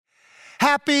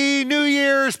Happy New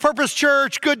Year's, Purpose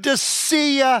Church. Good to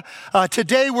see you.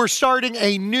 Today we're starting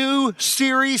a new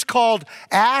series called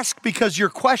Ask Because Your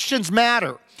Questions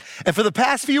Matter. And for the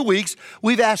past few weeks,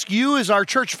 we've asked you as our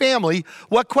church family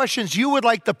what questions you would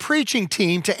like the preaching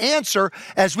team to answer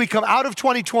as we come out of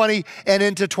 2020 and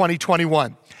into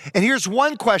 2021. And here's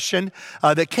one question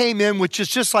that came in, which is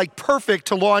just like perfect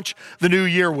to launch the new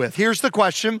year with. Here's the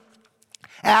question.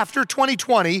 After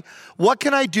 2020, what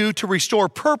can I do to restore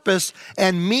purpose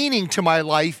and meaning to my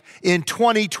life in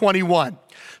 2021?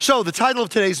 So the title of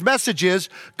today's message is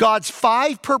God's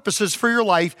 5 Purposes for Your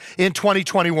Life in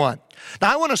 2021.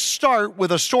 Now I want to start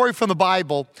with a story from the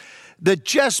Bible that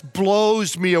just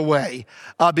blows me away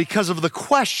because of the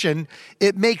question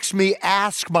it makes me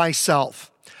ask myself.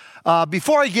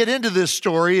 Before I get into this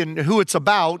story and who it's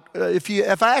about,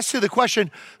 if I ask you the question,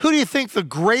 who do you think the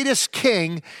greatest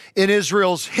king in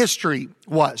Israel's history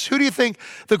was? Who do you think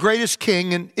the greatest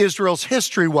king in Israel's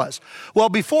history was? Well,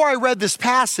 before I read this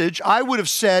passage, I would have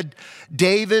said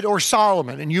David or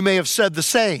Solomon, and you may have said the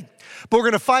same. But we're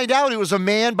going to find out it was a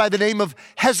man by the name of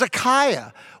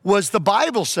Hezekiah, was, the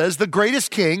Bible says, the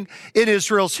greatest king in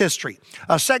Israel's history.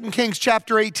 2 Kings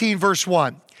chapter 18, verse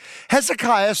 1.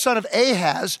 Hezekiah, son of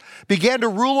Ahaz, began to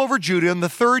rule over Judah in the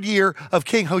 3rd year of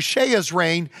King Hoshea's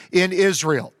reign in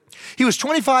Israel. He was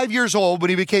 25 years old when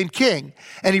he became king,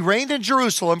 and he reigned in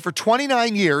Jerusalem for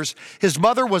 29 years. His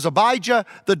mother was Abijah,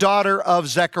 the daughter of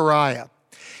Zechariah.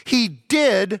 He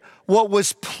did what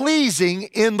was pleasing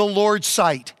in the Lord's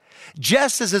sight,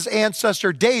 just as his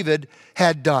ancestor David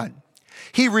had done.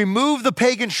 He removed the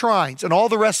pagan shrines, and all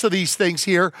the rest of these things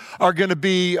here are going to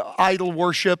be idol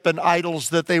worship and idols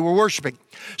that they were worshiping.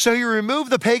 So he removed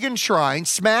the pagan shrines,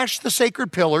 smashed the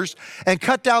sacred pillars, and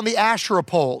cut down the Asherah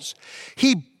poles.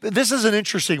 This is an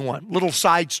interesting one, little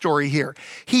side story here.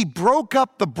 He broke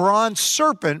up the bronze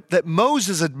serpent that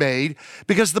Moses had made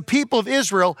because the people of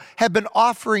Israel had been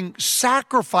offering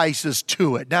sacrifices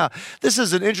to it. Now, this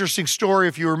is an interesting story.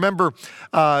 If you remember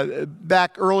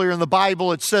back earlier in the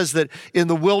Bible, it says that in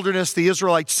the wilderness, the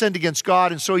Israelites sinned against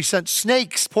God, and so he sent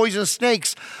snakes, poisonous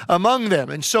snakes among them.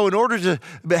 And so in order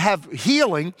to have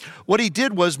healing, what he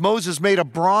did was Moses made a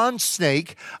bronze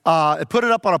snake, put it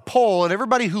up on a pole, and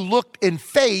everybody who looked in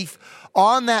faith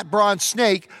on that bronze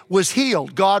snake was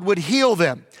healed. God would heal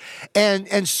them.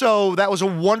 And so that was a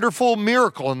wonderful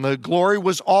miracle, and the glory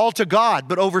was all to God.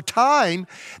 But over time,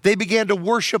 they began to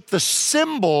worship the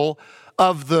symbol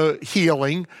of the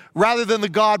healing rather than the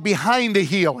God behind the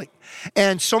healing.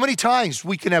 And so many times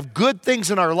we can have good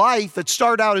things in our life that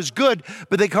start out as good,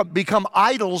 but they become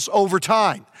idols over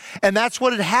time. And that's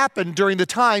what had happened during the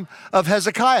time of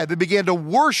Hezekiah. They began to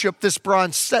worship this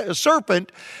bronze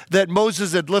serpent that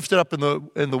Moses had lifted up in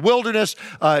the wilderness.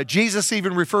 Jesus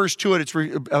even refers to it. It's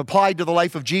applied to the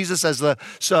life of Jesus as the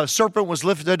serpent was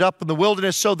lifted up in the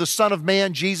wilderness. So the Son of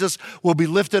Man, Jesus, will be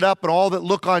lifted up, and all that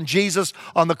look on Jesus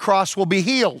on the cross will be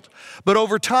healed. But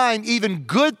over time, even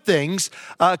good things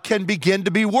can begin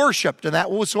to be worshiped. And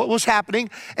that was what was happening.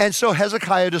 And so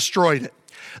Hezekiah destroyed it.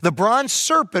 The bronze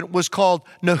serpent was called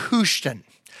Nehushtan.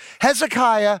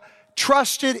 Hezekiah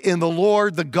trusted in the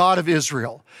Lord, the God of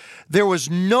Israel. There was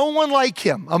no one like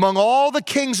him among all the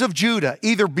kings of Judah,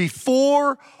 either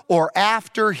before or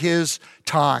after his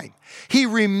time. He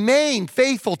remained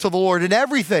faithful to the Lord in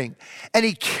everything, and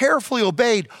he carefully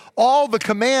obeyed all the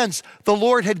commands the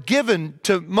Lord had given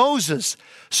to Moses.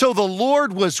 So the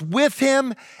Lord was with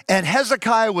him, and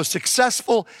Hezekiah was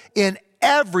successful in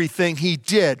everything he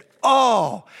did.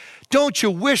 Oh, don't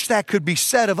you wish that could be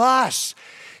said of us?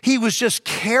 He was just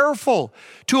careful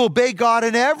to obey God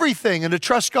in everything and to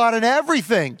trust God in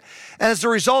everything. And as a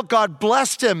result, God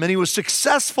blessed him, and he was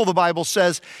successful, the Bible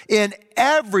says, in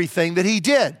everything that he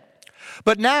did.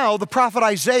 But now the prophet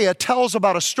Isaiah tells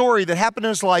about a story that happened in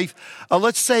his life.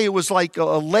 Let's say it was like a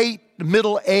late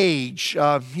middle age.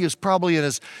 He was probably in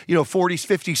his 40s,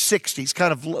 50s, 60s,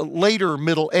 kind of later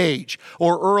middle age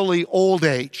or early old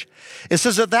age. It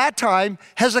says at that time,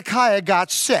 Hezekiah got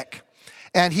sick,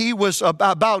 and he was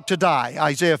about to die.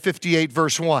 Isaiah 58,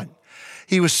 verse 1.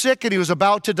 He was sick and he was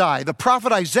about to die. The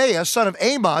prophet Isaiah, son of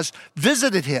Amoz,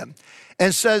 visited him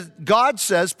and said, God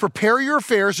says, prepare your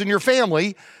affairs and your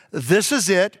family. This is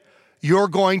it. You're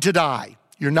going to die.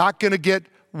 You're not going to get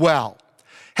well.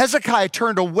 Hezekiah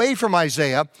turned away from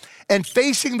Isaiah, and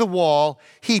facing the wall,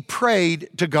 he prayed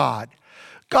to God.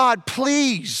 God,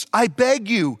 please, I beg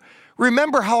you,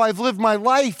 remember how I've lived my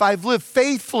life. I've lived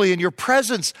faithfully in your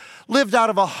presence, lived out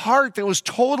of a heart that was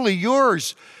totally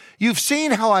yours. You've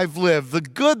seen how I've lived, the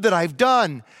good that I've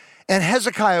done. And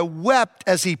Hezekiah wept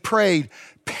as he prayed,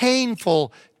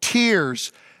 painful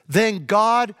tears. Then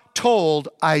God told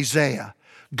Isaiah,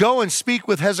 Go and speak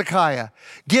with Hezekiah.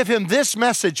 Give him this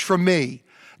message from me.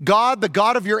 God, the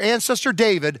God of your ancestor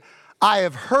David, I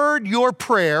have heard your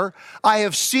prayer. I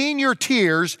have seen your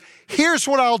tears. Here's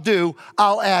what I'll do.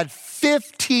 I'll add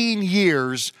 15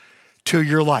 years to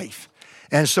your life.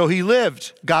 And so he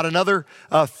lived, got another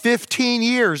 15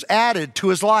 years added to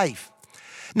his life.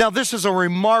 Now, this is a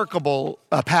remarkable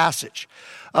passage.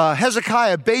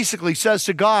 Hezekiah basically says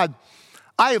to God,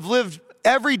 I have lived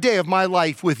every day of my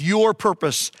life with your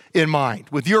purpose in mind,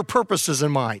 with your purposes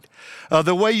in mind,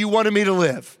 the way you wanted me to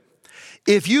live.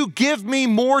 If you give me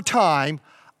more time,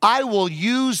 I will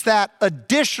use that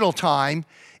additional time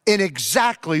in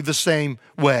exactly the same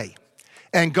way.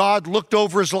 And God looked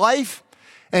over his life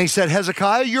and he said,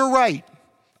 Hezekiah, you're right.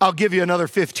 I'll give you another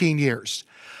 15 years.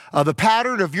 The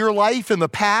pattern of your life in the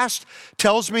past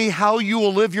tells me how you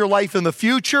will live your life in the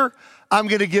future. I'm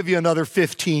going to give you another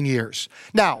 15 years.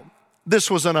 Now,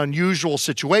 this was an unusual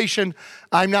situation.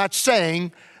 I'm not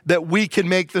saying that we can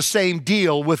make the same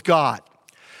deal with God.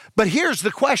 But here's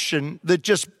the question that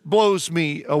just blows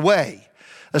me away,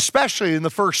 especially in the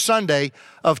first Sunday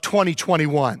of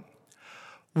 2021.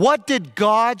 What did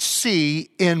God see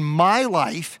in my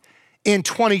life in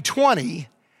 2020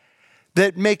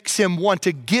 that makes him want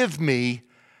to give me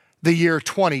the year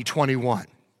 2021?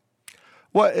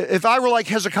 Well, if I were like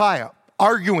Hezekiah,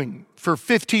 arguing for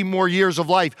 15 more years of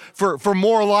life, for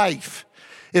more life,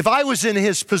 if I was in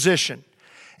his position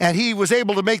and he was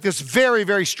able to make this very,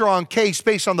 very strong case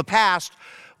based on the past,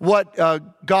 what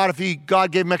God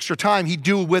gave him extra time, he'd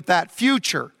do with that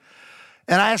future.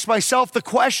 And I asked myself the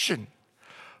question,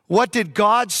 what did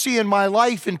God see in my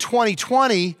life in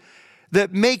 2020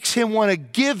 that makes him want to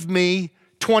give me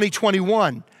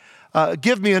 2021?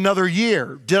 Give me another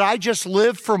year. Did I just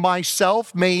live for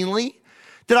myself mainly?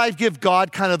 Did I give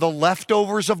God kind of the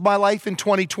leftovers of my life in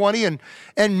 2020?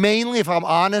 And mainly, if I'm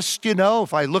honest,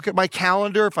 if I look at my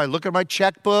calendar, if I look at my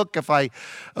checkbook, if I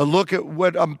look at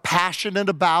what I'm passionate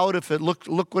about, if I look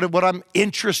at what I'm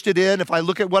interested in, if I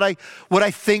look at what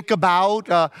I think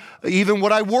about, even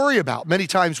what I worry about. Many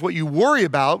times what you worry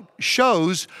about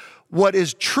shows what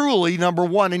is truly number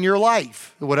one in your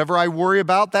life. Whatever I worry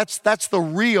about, that's the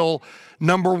real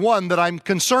number one that I'm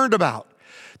concerned about.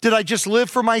 Did I just live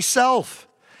for myself?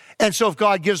 And so if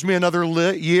God gives me another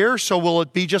year, so will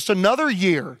it be just another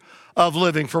year of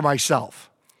living for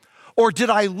myself? Or did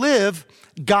I live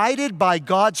guided by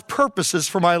God's purposes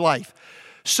for my life?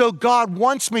 So God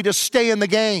wants me to stay in the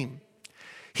game.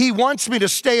 He wants me to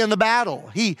stay in the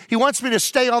battle. He wants me to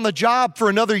stay on the job for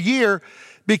another year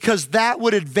because that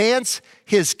would advance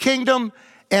his kingdom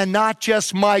and not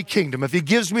just my kingdom. If he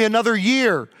gives me another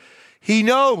year, he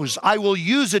knows I will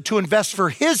use it to invest for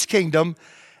his kingdom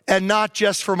and not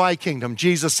just for my kingdom.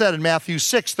 Jesus said in Matthew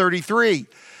 6:33,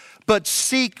 but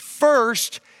seek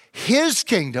first his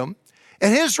kingdom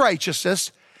and his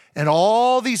righteousness, and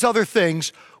all these other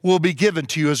things will be given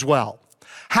to you as well.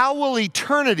 How will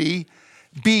eternity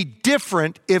be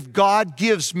different if God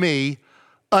gives me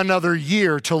another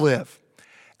year to live?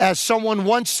 As someone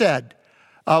once said,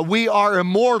 we are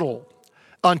immortal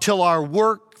until our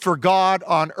work for God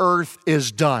on earth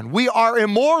is done. We are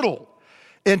immortal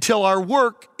until our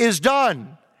work is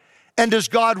done. And does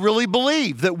God really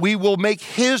believe that we will make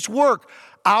his work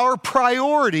our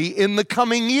priority in the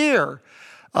coming year?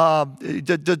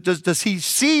 Does he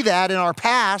see that in our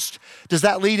past? Does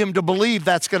that lead him to believe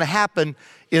that's going to happen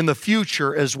in the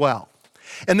future as well?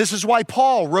 And this is why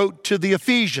Paul wrote to the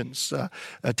Ephesians,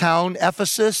 a town,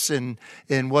 Ephesus, in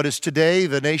what is today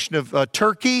the nation of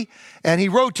Turkey. And he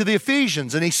wrote to the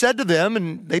Ephesians, and he said to them,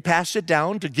 and they passed it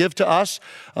down to give to us,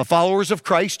 followers of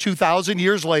Christ 2,000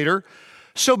 years later,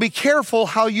 so be careful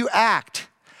how you act.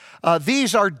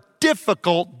 These are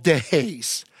difficult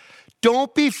days.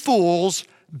 Don't be fools,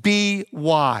 be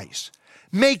wise.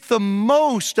 Make the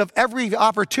most of every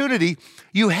opportunity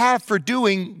you have for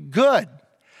doing good.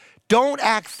 Don't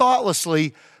act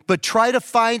thoughtlessly, but try to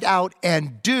find out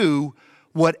and do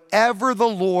whatever the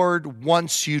Lord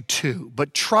wants you to.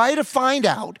 But try to find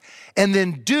out and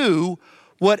then do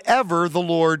whatever the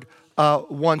Lord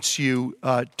wants you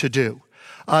to do.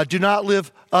 Do not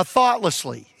live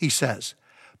thoughtlessly, he says,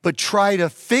 but try to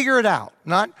figure it out.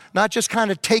 Not just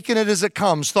kind of taking it as it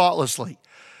comes thoughtlessly,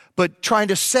 but trying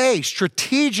to say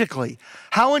strategically,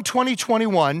 how in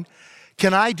 2021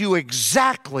 can I do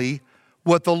exactly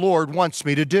what the Lord wants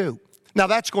me to do? Now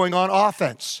that's going on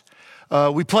offense.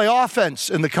 We play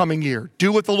offense in the coming year.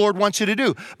 Do what the Lord wants you to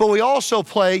do. But we also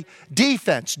play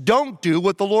defense. Don't do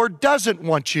what the Lord doesn't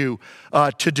want you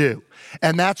to do.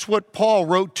 And that's what Paul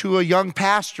wrote to a young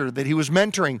pastor that he was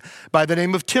mentoring by the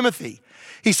name of Timothy.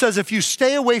 He says, if you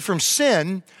stay away from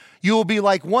sin, You will be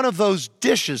like one of those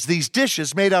dishes, these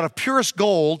dishes made out of purest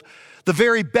gold, the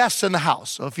very best in the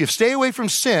house. So if you stay away from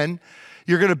sin,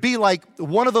 you're going to be like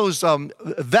one of those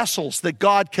vessels that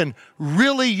God can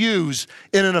really use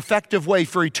in an effective way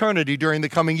for eternity during the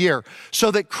coming year, so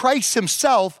that Christ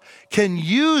himself can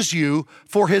use you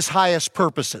for his highest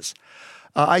purposes.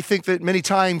 I think that many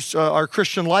times our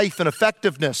Christian life and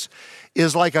effectiveness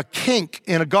is like a kink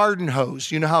in a garden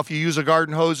hose. You know how if you use a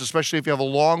garden hose, especially if you have a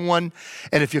long one,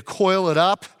 and if you coil it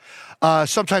up,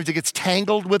 sometimes it gets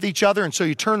tangled with each other, and so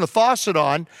you turn the faucet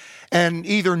on, and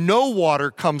either no water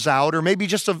comes out or maybe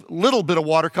just a little bit of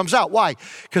water comes out. Why?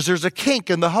 Because there's a kink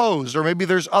in the hose, or maybe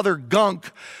there's other gunk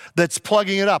that's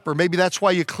plugging it up, or maybe that's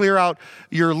why you clear out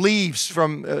your leaves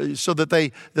from so that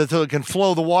it can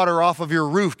flow, the water off of your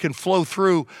roof can flow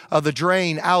through the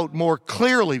drain out more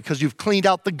clearly because you've cleaned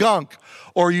out the gunk,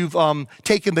 or you've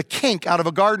taken the kink out of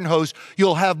a garden hose.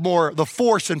 You'll have more the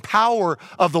force and power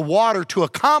of the water to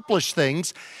accomplish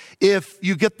things if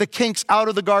you get the kinks out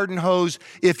of the garden hose,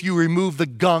 if you remove the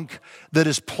gunk that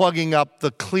is plugging up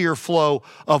the clear flow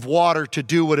of water to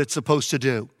do what it's supposed to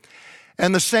do.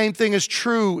 And the same thing is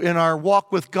true in our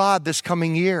walk with God this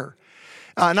coming year.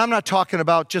 And I'm not talking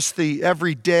about just the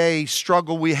everyday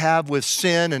struggle we have with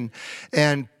sin,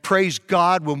 and praise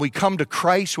God, when we come to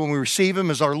Christ, when we receive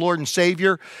him as our Lord and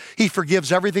Savior, he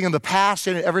forgives everything in the past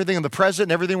and everything in the present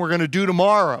and everything we're going to do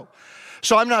tomorrow.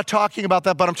 So I'm not talking about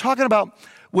that, but I'm talking about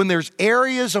when there's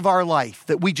areas of our life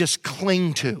that we just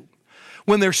cling to,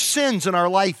 when there's sins in our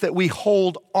life that we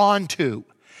hold on to,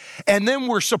 and then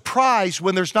we're surprised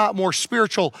when there's not more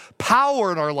spiritual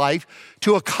power in our life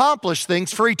to accomplish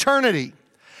things for eternity.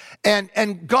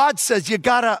 And God says, you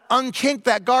gotta unkink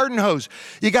that garden hose.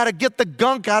 You gotta get the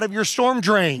gunk out of your storm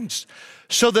drains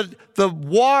so that the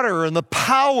water and the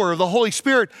power of the Holy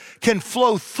Spirit can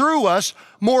flow through us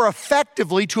more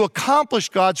effectively to accomplish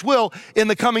God's will in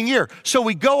the coming year. So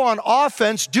we go on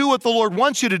offense, do what the Lord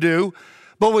wants you to do,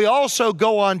 but we also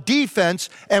go on defense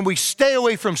and we stay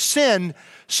away from sin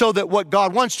so that what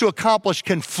God wants to accomplish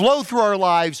can flow through our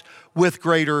lives with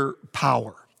greater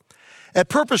power. At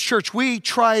Purpose Church, we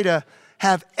try to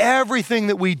have everything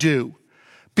that we do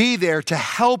be there to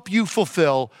help you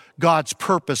fulfill God's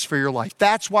purpose for your life.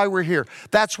 That's why we're here.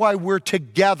 That's why we're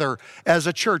together as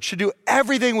a church, to do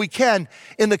everything we can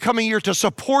in the coming year to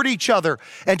support each other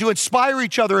and to inspire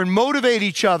each other and motivate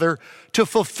each other to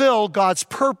fulfill God's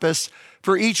purpose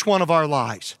for each one of our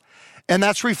lives. And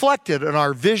that's reflected in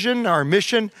our vision, our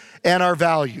mission, and our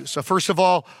values. So first of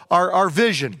all, our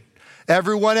vision,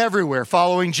 everyone everywhere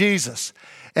following Jesus.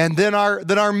 And then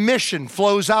our mission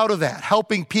flows out of that,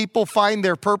 helping people find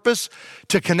their purpose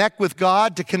to connect with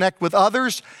God, to connect with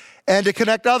others, and to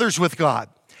connect others with God.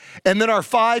 And then our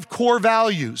 5 core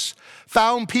values: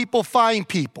 found people, find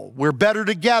people, we're better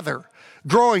together,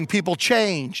 growing people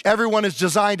change, everyone is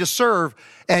designed to serve,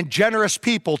 and generous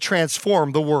people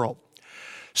transform the world.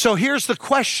 So here's the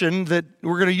question that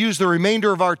we're going to use the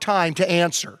remainder of our time to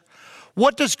answer.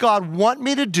 What does God want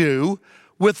me to do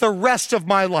with the rest of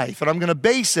my life? And I'm going to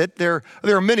base it, there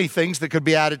are many things that could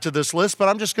be added to this list, but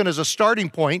I'm just going to, as a starting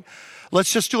point,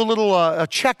 let's just do a little a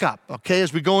checkup, okay,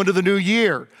 as we go into the new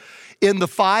year. In the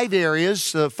 5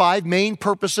 areas, the 5 main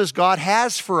purposes God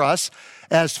has for us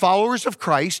as followers of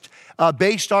Christ,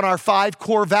 based on our 5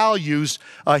 core values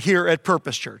here at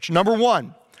Purpose Church. Number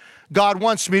 1, God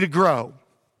wants me to grow.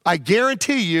 I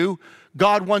guarantee you,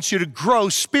 God wants you to grow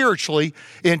spiritually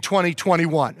in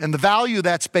 2021. And the value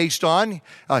that's based on,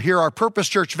 here our Purpose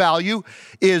Church value,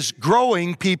 is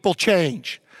growing people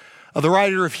change. The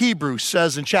writer of Hebrews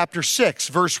says in chapter 6,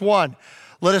 verse 1,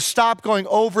 let us stop going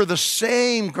over the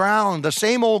same ground, the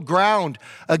same old ground,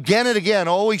 again and again,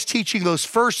 always teaching those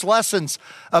first lessons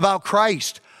about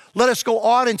Christ. Let us go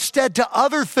on instead to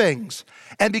other things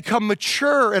and become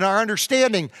mature in our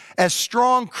understanding as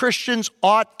strong Christians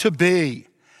ought to be.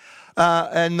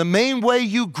 And the main way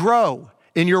you grow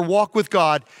in your walk with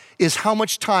God is how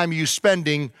much time are you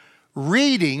spending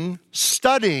reading,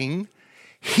 studying,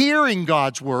 hearing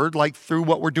God's word, like through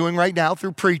what we're doing right now,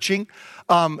 through preaching,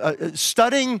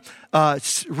 studying,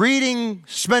 reading,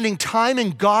 spending time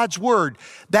in God's word.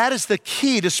 That is the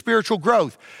key to spiritual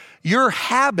growth. Your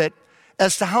habit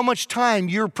as to how much time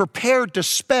you're prepared to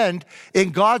spend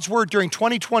in God's word during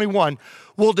 2021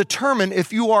 will determine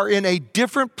if you are in a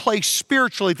different place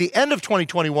spiritually at the end of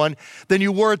 2021 than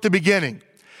you were at the beginning.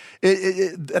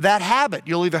 that habit.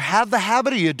 You'll either have the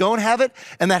habit or you don't have it,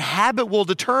 and that habit will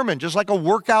determine, just like a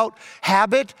workout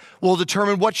habit will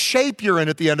determine what shape you're in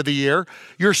at the end of the year,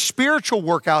 your spiritual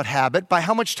workout habit, by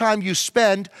how much time you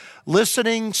spend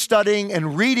listening, studying,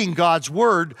 and reading God's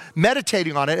word,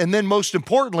 meditating on it, and then most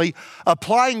importantly,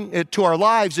 applying it to our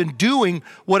lives and doing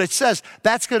what it says,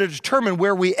 that's going to determine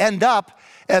where we end up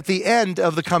at the end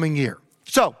of the coming year.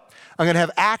 So, I'm going to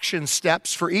have action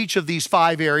steps for each of these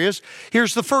 5 areas.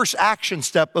 Here's the first action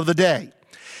step of the day.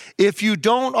 If you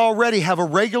don't already have a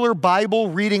regular Bible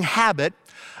reading habit,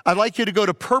 I'd like you to go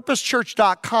to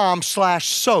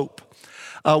purposechurch.com/soap.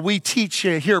 We teach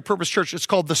here at Purpose Church, it's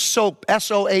called the SOAP,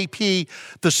 S-O-A-P,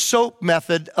 the SOAP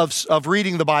method of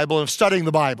reading the Bible and studying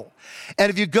the Bible. And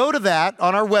if you go to that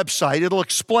on our website, it'll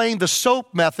explain the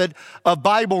SOAP method of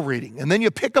Bible reading. And then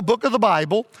you pick a book of the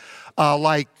Bible,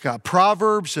 like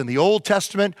Proverbs in the Old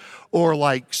Testament, or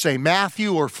like, say,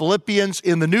 Matthew or Philippians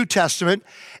in the New Testament,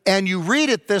 and you read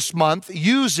it this month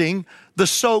using the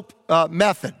SOAP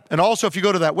method. And also, if you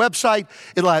go to that website,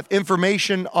 it'll have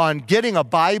information on getting a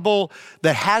Bible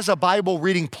that has a Bible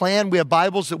reading plan. We have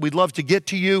Bibles that we'd love to get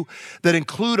to you that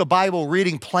include a Bible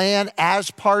reading plan as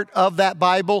part of that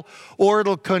Bible, or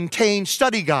it'll contain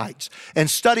study guides and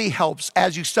study helps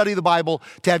as you study the Bible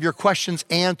to have your questions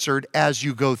answered as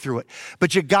you go through it.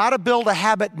 But you got to build a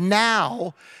habit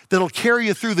now that'll carry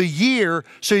you through the year,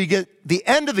 so you get the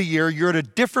end of the year, you're at a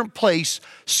different place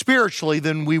spiritually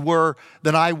than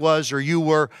I was or you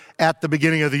were at the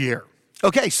beginning of the year.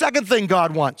 Okay, second thing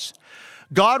God wants.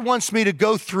 God wants me to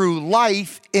go through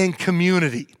life in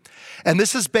community. And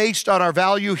this is based on our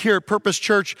value here at Purpose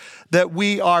Church that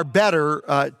we are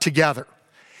better together.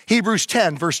 Hebrews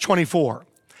 10, verse 24.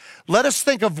 Let us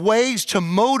think of ways to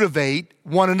motivate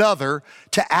one another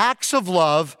to acts of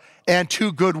love and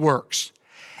to good works.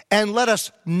 And let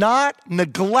us not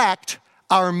neglect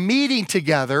our meeting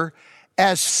together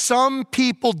as some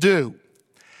people do.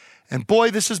 And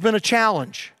boy, this has been a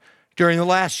challenge during the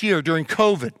last year, during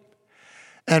COVID.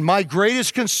 And my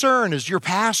greatest concern as your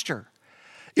pastor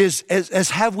is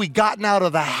have we gotten out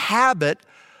of the habit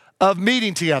of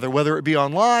meeting together, whether it be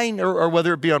online or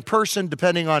whether it be on person,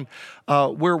 depending on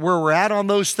where we're at on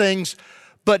those things.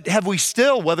 But have we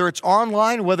still, whether it's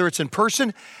online, whether it's in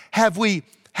person, have we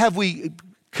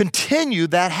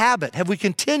continued that habit? Have we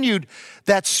continued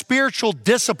that spiritual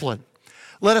discipline?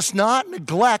 Let us not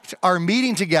neglect our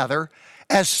meeting together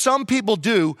as some people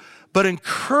do, but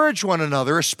encourage one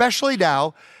another, especially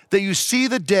now that you see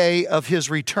the day of his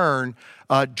return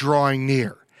drawing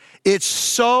near. It's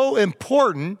so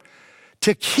important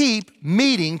to keep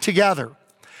meeting together.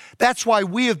 That's why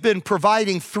we have been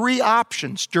providing 3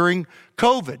 options during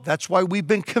COVID. That's why we've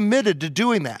been committed to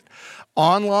doing that.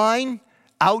 Online,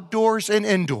 outdoors, and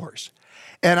indoors.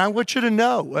 And I want you to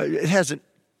know, it hasn't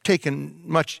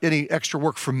taken any extra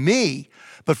work from me,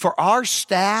 but for our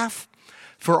staff,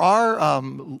 for our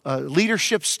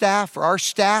leadership staff, for our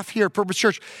staff here at Purpose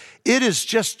Church, it is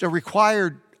just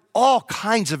required all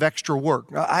kinds of extra work.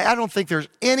 I don't think there's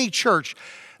any church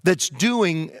that's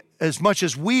doing as much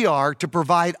as we are to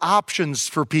provide options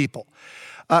for people.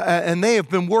 And they have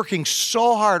been working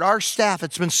so hard. Our staff,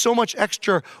 it's been so much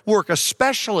extra work,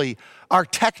 especially our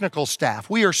technical staff.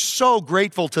 We are so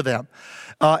grateful to them.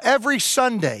 Every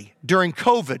Sunday during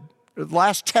COVID, the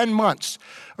last 10 months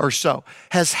or so,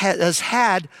 has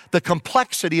had the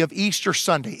complexity of Easter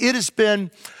Sunday. It has been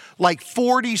like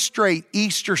 40 straight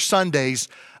Easter Sundays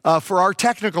for our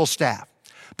technical staff.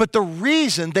 But the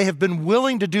reason they have been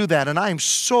willing to do that, and I am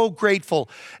so grateful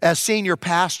as senior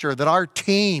pastor that our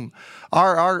team,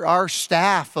 our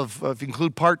staff of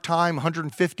include part-time,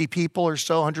 150 people or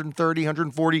so, 130,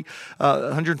 140,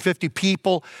 150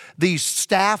 people, these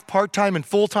staff, part-time and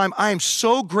full-time, I am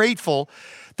so grateful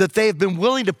that they have been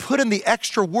willing to put in the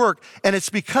extra work, and it's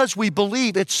because we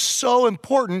believe it's so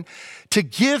important to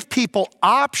give people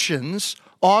options,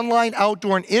 online,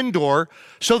 outdoor, and indoor,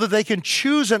 so that they can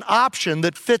choose an option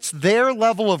that fits their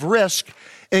level of risk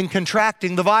in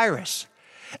contracting the virus.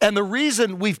 And the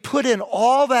reason we've put in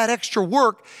all that extra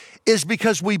work is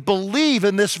because we believe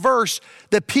in this verse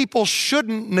that people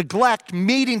shouldn't neglect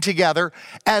meeting together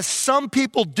as some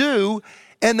people do,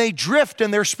 and they drift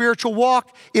in their spiritual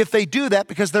walk if they do that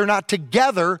because they're not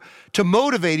together to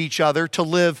motivate each other to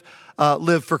live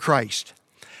for Christ.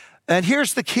 And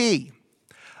here's the key.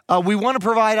 We want to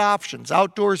provide options,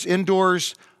 outdoors,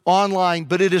 indoors, online,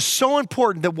 but it is so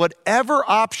important that whatever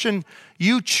option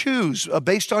you choose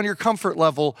based on your comfort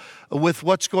level with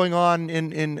what's going on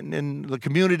in the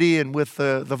community and with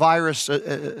the virus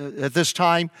at this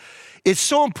time, it's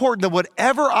so important that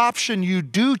whatever option you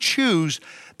do choose,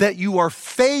 that you are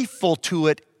faithful to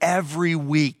it every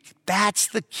week. That's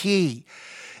the key.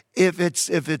 If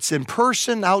it's in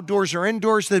person, outdoors or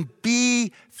indoors, then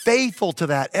be faithful to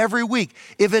that every week.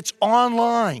 If it's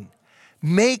online,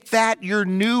 make that your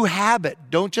new habit.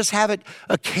 Don't just have it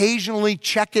occasionally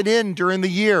check it in during the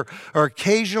year or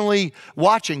occasionally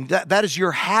watching. That is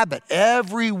your habit.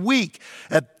 Every week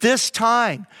at this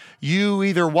time, you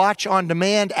either watch on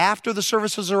demand after the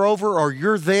services are over or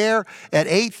you're there at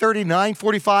 8:30,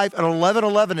 9:45, and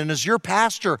 11:11. And as your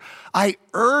pastor, I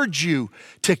urge you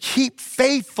to keep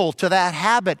faithful to that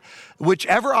habit,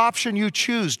 whichever option you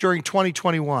choose during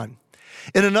 2021.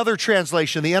 In another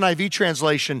translation, the NIV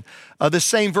translation, the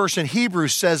same verse in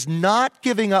Hebrews says, not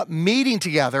giving up meeting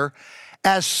together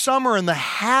as some are in the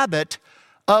habit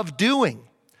of doing.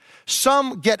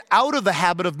 Some get out of the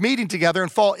habit of meeting together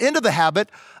and fall into the habit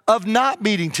of not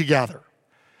meeting together.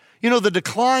 You know, the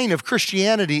decline of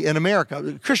Christianity in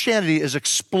America, Christianity is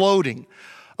exploding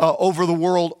over the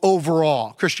world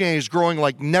overall. Christianity is growing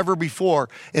like never before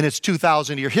in its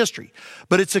 2,000-year history.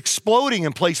 But it's exploding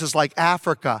in places like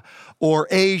Africa or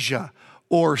Asia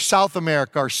or South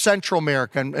America or Central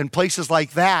America and places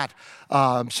like that.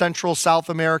 Central, South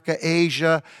America,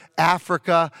 Asia,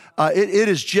 Africa. It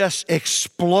is just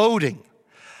exploding.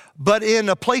 But in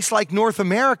a place like North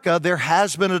America, there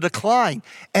has been a decline,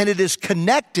 and it is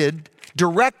connected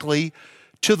directly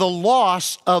to the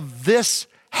loss of this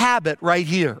habit right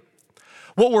here.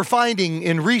 What we're finding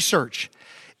in research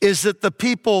is that the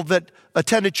people that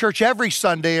attended church every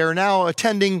Sunday are now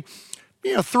attending,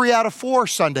 3 out of 4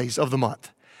 Sundays of the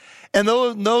month. And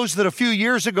those that a few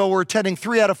years ago were attending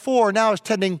 3 out of 4 are now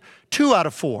attending 2 out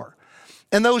of 4.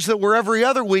 And those that were every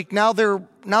other week, now they're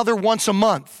once a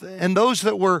month. And those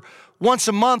that were once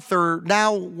a month are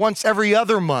now once every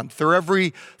other month or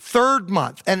every third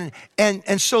month.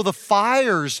 And so the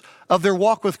fires of their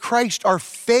walk with Christ are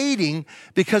fading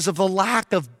because of the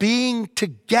lack of being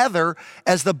together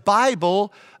as the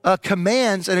Bible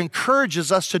commands and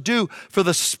encourages us to do for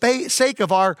the sake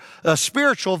of our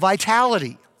spiritual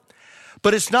vitality.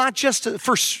 But it's not just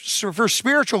for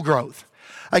spiritual growth.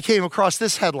 I came across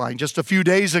this headline just a few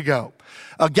days ago.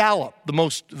 Gallup,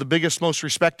 the biggest, most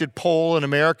respected poll in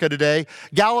America today,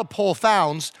 Gallup poll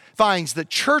finds that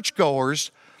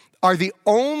churchgoers are the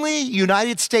only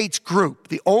United States group,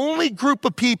 the only group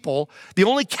of people, the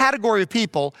only category of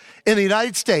people in the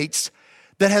United States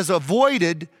that has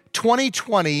avoided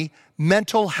 2020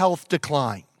 mental health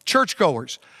decline.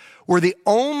 Churchgoers were the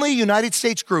only United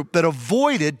States group that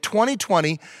avoided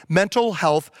 2020 mental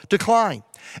health decline.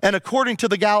 And according to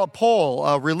the Gallup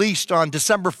poll released on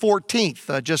December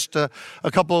 14th, just a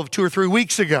couple of 2 or 3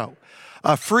 weeks ago,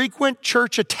 frequent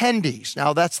church attendees,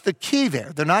 now that's the key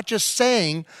there. They're not just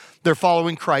saying they're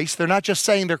following Christ. They're not just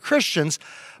saying they're Christians,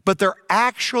 but they're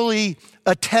actually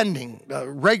attending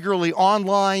regularly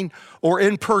online or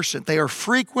in person. They are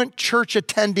frequent church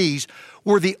attendees.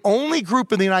 Were the only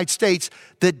group in the United States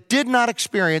that did not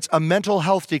experience a mental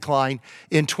health decline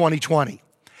in 2020.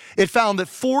 It found that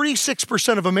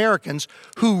 46% of Americans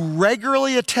who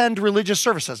regularly attend religious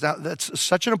services, now that's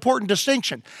such an important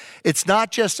distinction. It's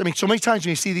not just, so many times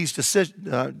when you see these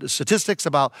statistics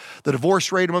about the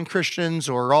divorce rate among Christians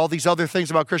or all these other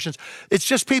things about Christians, it's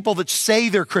just people that say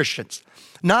they're Christians,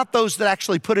 not those that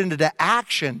actually put it into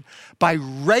action by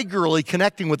regularly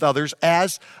connecting with others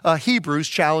as Hebrews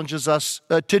challenges us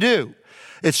to do.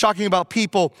 It's talking about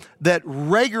people that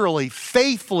regularly,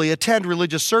 faithfully attend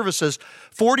religious services.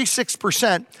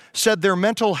 46% said their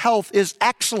mental health is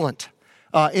excellent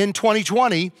in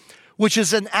 2020, which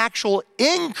is an actual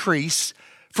increase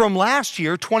from last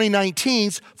year,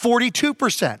 2019's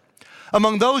 42%.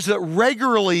 Among those that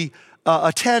regularly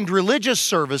attend religious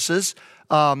services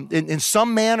in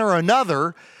some manner or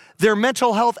another, their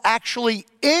mental health actually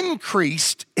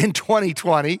increased in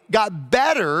 2020, got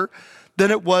better than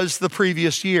it was the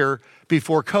previous year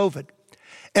before COVID.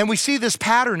 And we see this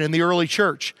pattern in the early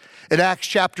church. In Acts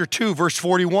chapter 2, verse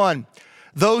 41,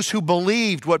 those who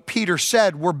believed what Peter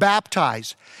said were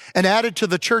baptized and added to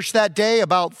the church that day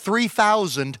about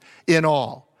 3,000 in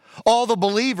all. All the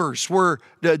believers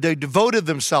they devoted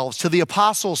themselves to the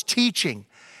apostles' teaching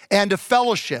and to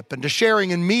fellowship and to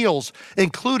sharing in meals,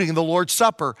 including the Lord's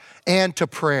Supper and to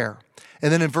prayer.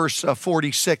 And then in verse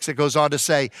 46, it goes on to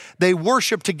say, they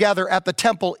worshiped together at the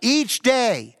temple each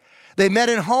day. They met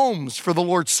in homes for the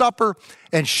Lord's Supper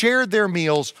and shared their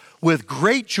meals with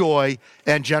great joy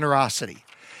and generosity.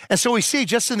 And so we see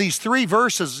just in these 3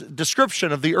 verses,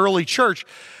 description of the early church,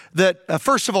 that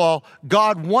first of all,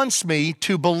 God wants me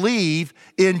to believe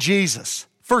in Jesus.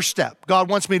 First step, God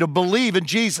wants me to believe in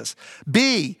Jesus.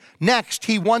 B, next,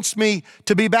 he wants me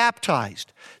to be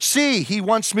baptized. C, he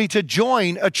wants me to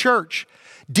join a church.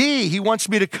 D, he wants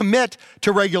me to commit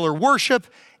to regular worship.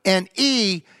 And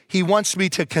E, he wants me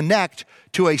to connect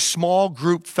to a small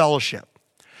group fellowship.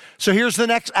 So here's the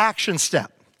next action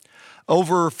step.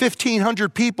 Over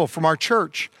 1,500 people from our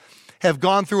church have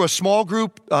gone through a small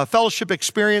group fellowship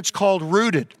experience called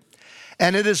Rooted.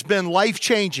 And it has been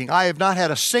life-changing. I have not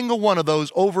had a single one of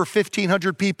those over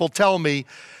 1,500 people tell me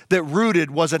that Rooted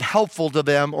wasn't helpful to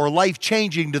them or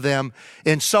life-changing to them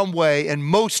in some way. And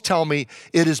most tell me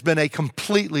it has been a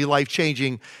completely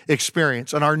life-changing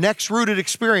experience. And our next Rooted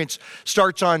experience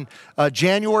starts on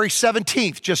January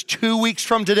 17th, just 2 weeks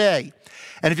from today.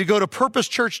 And if you go to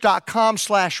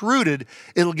purposechurch.com/rooted,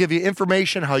 it'll give you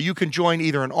information how you can join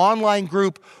either an online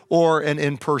group or an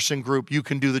in-person group. You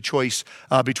can do the choice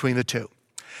between the two.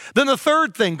 Then the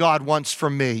third thing God wants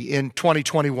from me in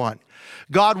 2021,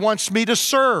 God wants me to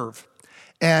serve.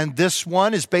 And this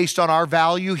one is based on our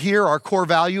value here, our core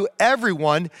value.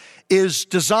 Everyone is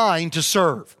designed to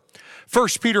serve. 1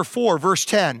 Peter 4, verse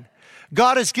 10,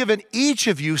 God has given each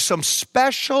of you some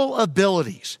special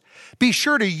abilities. Be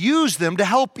sure to use them to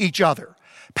help each other,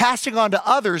 passing on to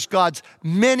others God's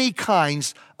many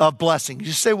kinds of blessings.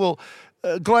 You say, well,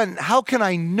 Glenn, how can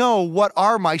I know what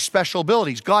are my special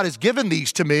abilities? God has given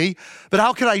these to me, but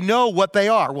how can I know what they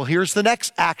are? Well, here's the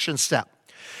next action step.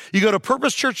 You go to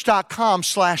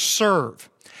purposechurch.com/serve,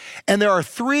 and there are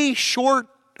 3 short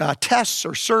tests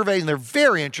or surveys, and they're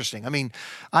very interesting. I mean,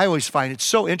 I always find it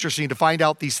so interesting to find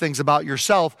out these things about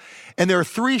yourself. And there are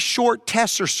 3 short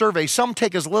tests or surveys. Some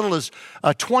take as little as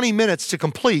 20 minutes to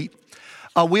complete.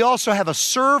 We also have a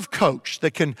serve coach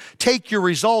that can take your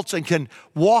results and can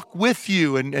walk with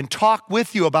you and talk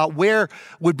with you about where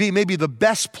would be maybe the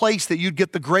best place that you'd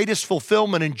get the greatest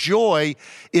fulfillment and joy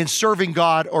in serving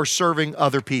God or serving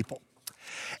other people.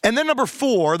 And then number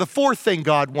 4, the fourth thing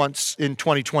God wants in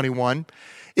 2021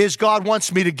 is God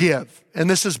wants me to give. And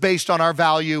this is based on our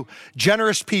value,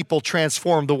 generous people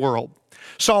transform the world.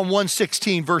 Psalm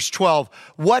 116, verse 12,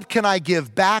 what can I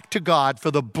give back to God for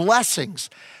the blessings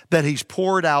that he's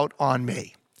poured out on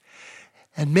me?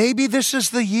 And maybe this is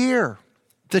the year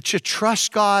that you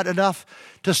trust God enough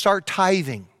to start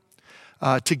tithing,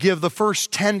 to give the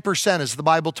first 10%, as the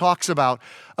Bible talks about,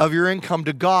 of your income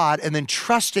to God, and then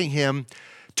trusting him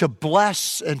to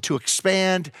bless and to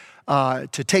expand,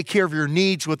 to take care of your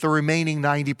needs with the remaining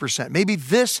 90%. Maybe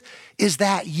this is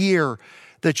that year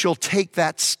that you'll take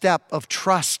that step of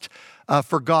trust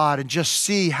for God and just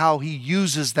see how he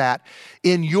uses that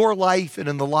in your life and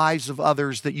in the lives of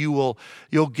others, that you'll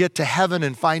get to heaven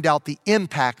and find out the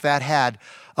impact that had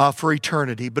for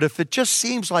eternity. But if it just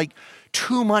seems like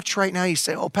too much right now, you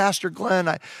say, oh, Pastor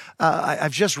Glenn,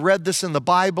 I've just read this in the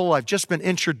Bible. I've just been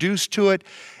introduced to it.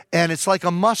 And it's like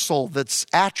a muscle that's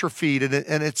atrophied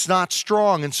and it's not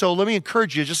strong. And so let me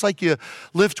encourage you, just like you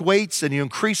lift weights and you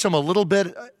increase them a little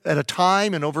bit at a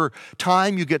time, and over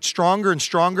time you get stronger and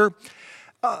stronger.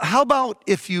 How about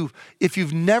if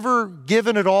you've never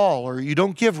given at all, or you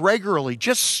don't give regularly,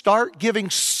 just start giving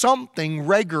something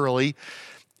regularly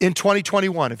in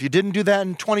 2021. If you didn't do that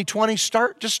in 2020,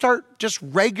 start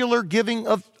regular giving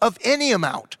of any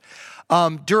amount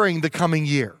during the coming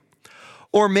year.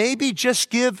 Or maybe just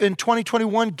give in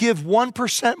 2021, give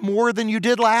 1% more than you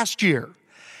did last year.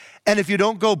 And if you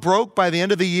don't go broke by the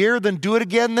end of the year, then do it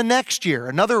again the next year,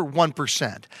 another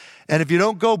 1%. And if you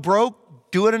don't go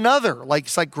broke, do it another.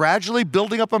 It's like gradually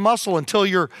building up a muscle until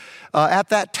you're at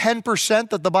that 10%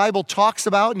 that the Bible talks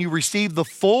about, and you receive the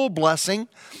full blessing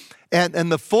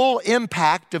and the full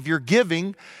impact of your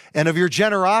giving and of your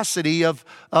generosity of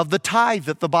the tithe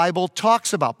that the Bible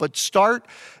talks about. But start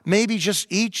maybe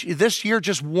this year,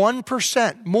 just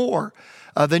 1% more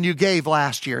than you gave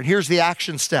last year. And here's the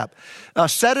action step.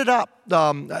 Set it up.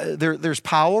 There's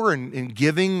power in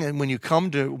giving and when you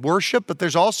come to worship, but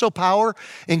there's also power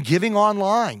in giving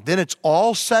online. Then it's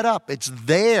all set up. It's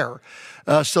there.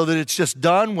 So that it's just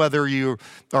done whether you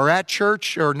are at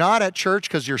church or not at church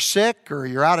because you're sick or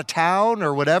you're out of town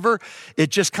or whatever.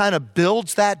 It just kind of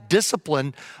builds that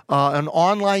discipline and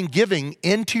online giving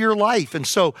into your life. And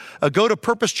so go to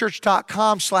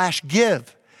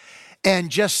purposechurch.com/give and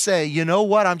just say, you know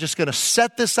what, I'm just going to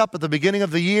set this up at the beginning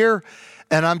of the year,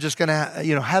 and I'm just going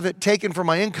to have it taken from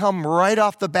my income right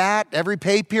off the bat, every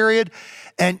pay period,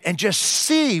 and just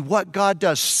see what God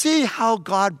does. See how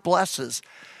God blesses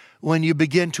when you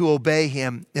begin to obey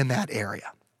him in that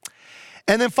area.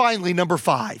 And then finally, number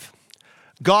 5,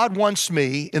 God wants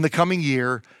me in the coming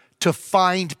year to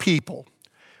find people,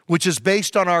 which is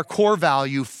based on our core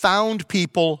value, found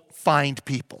people, find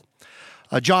people.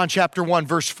 John chapter 1,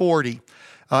 verse 40.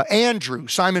 Andrew,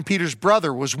 Simon Peter's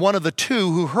brother, was one of the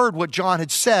 2 who heard what John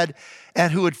had said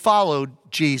and who had followed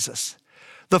Jesus.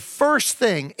 The first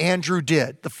thing Andrew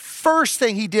did, the first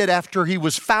thing he did after he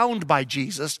was found by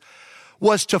Jesus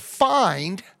was to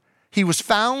find, he was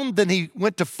found, then he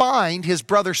went to find his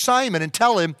brother Simon and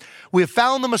tell him, we have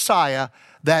found the Messiah,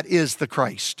 that is the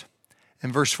Christ.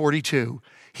 In verse 42,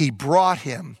 he brought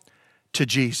him to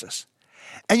Jesus.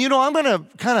 And I'm going to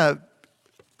kind of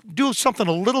do something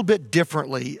a little bit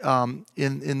differently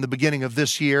in the beginning of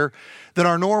this year than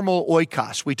our normal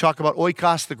oikos. We talk about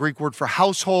oikos, the Greek word for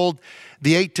household,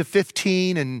 the 8 to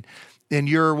 15, and in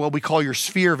your, what we call your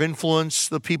sphere of influence,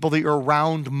 the people that you're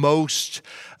around most,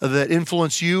 that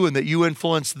influence you and that you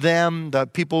influence them, the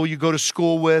people you go to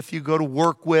school with, you go to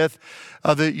work with,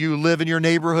 that you live in your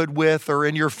neighborhood with or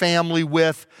in your family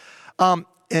with.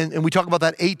 And we talk about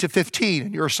that 8 to 15,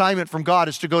 and your assignment from God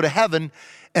is to go to heaven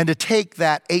and to take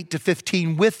that 8 to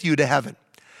 15 with you to heaven.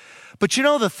 But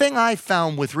the thing I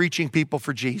found with reaching people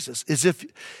for Jesus is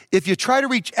if you try to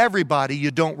reach everybody,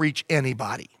 you don't reach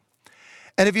anybody.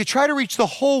 And if you try to reach the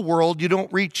whole world, you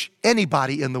don't reach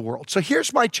anybody in the world. So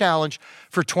here's my challenge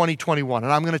for 2021,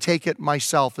 and I'm going to take it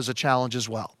myself as a challenge as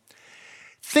well.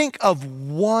 Think of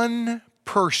one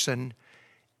person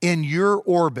in your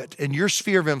orbit, in your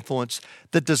sphere of influence,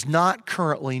 that does not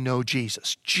currently know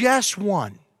Jesus. Just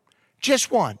one.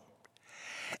 Just one.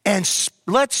 And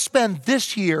let's spend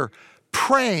this year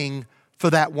praying for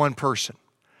that one person,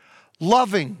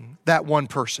 loving that one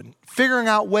person, figuring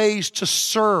out ways to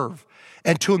serve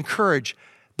and to encourage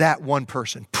that one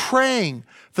person, praying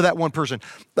for that one person,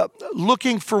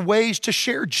 looking for ways to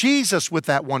share Jesus with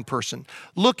that one person,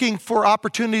 looking for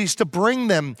opportunities to bring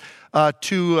them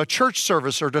to a church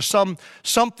service or to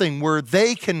something where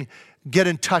they can get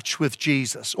in touch with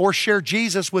Jesus or share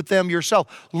Jesus with them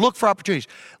yourself. Look for opportunities.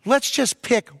 Let's just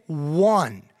pick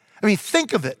one.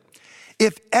 Think of it.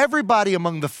 If everybody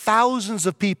among the thousands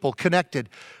of people connected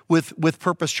with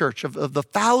Purpose Church, of the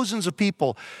thousands of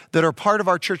people that are part of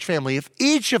our church family, if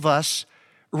each of us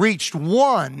reached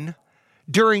one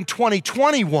during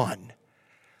 2021,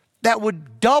 that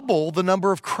would double the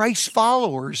number of Christ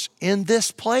followers in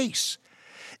this place.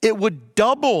 It would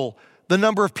double the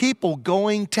number of people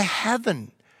going to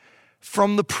heaven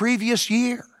from the previous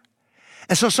year.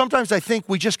 And so sometimes I think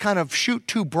we just kind of shoot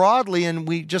too broadly and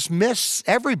we just miss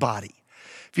everybody.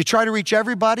 If you try to reach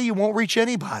everybody, you won't reach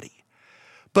anybody.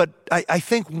 But I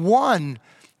think one,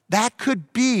 that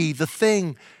could be the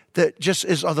thing that just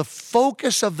is the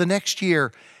focus of the next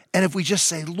year. And if we just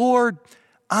say, Lord,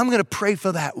 I'm going to pray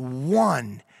for that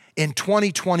one in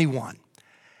 2021.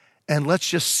 And let's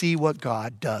just see what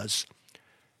God does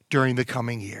during the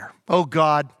coming year. Oh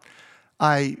God,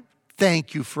 I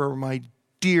thank you for my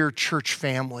dear church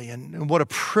family and what a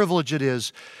privilege it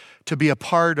is to be a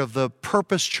part of the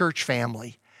Purpose Church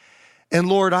family. And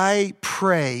Lord, I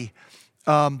pray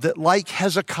that like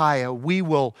Hezekiah, we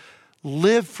will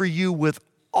live for you with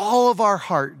all of our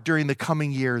heart during the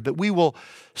coming year, that we will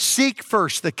seek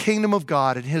first the kingdom of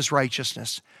God and his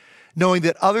righteousness, knowing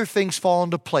that other things fall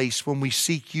into place when we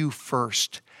seek you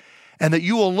first, and that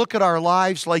you will look at our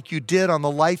lives like you did on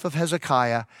the life of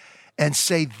Hezekiah and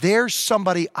say, there's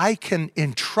somebody I can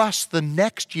entrust the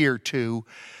next year to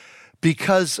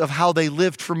because of how they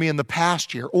lived for me in the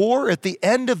past year. Or at the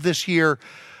end of this year,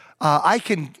 I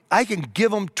can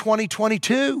give them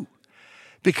 2022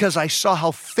 because I saw how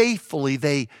faithfully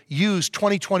they used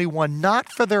 2021,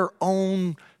 not for their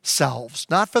own selves,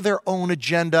 not for their own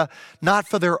agenda, not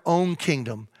for their own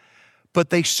kingdom,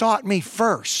 but they sought me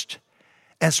first.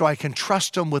 And so I can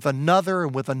trust them with another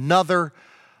and with another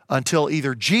until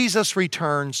either Jesus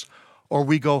returns or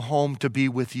we go home to be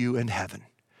with you in heaven.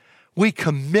 We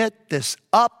commit this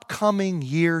upcoming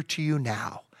year to you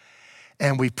now,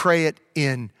 and we pray it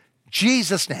in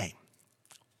Jesus' name.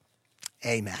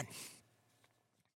 Amen.